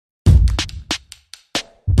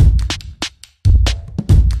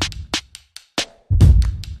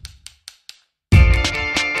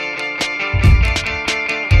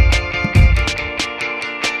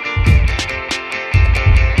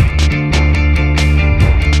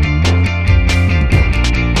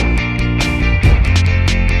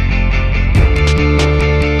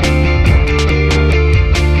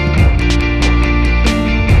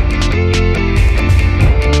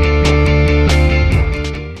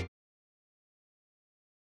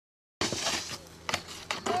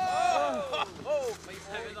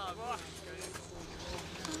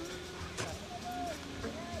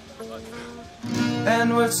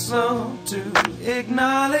we're slow to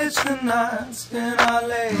acknowledge the knots in our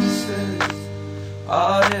laces,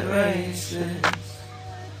 audit races.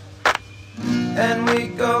 And we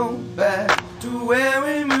go back to where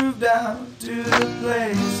we moved out to the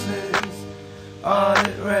places,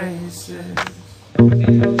 audit races.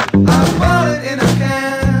 I bought it in a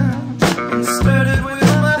can and stirred it with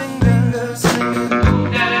my fingers, singing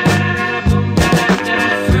boom da da da da, boom da da da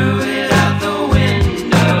da. Threw it out the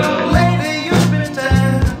window. Lately you've been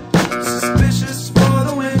dead, suspicious for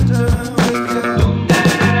the winter with your boom da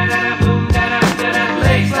da da da, boom da da da da.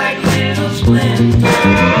 Legs like little splinters.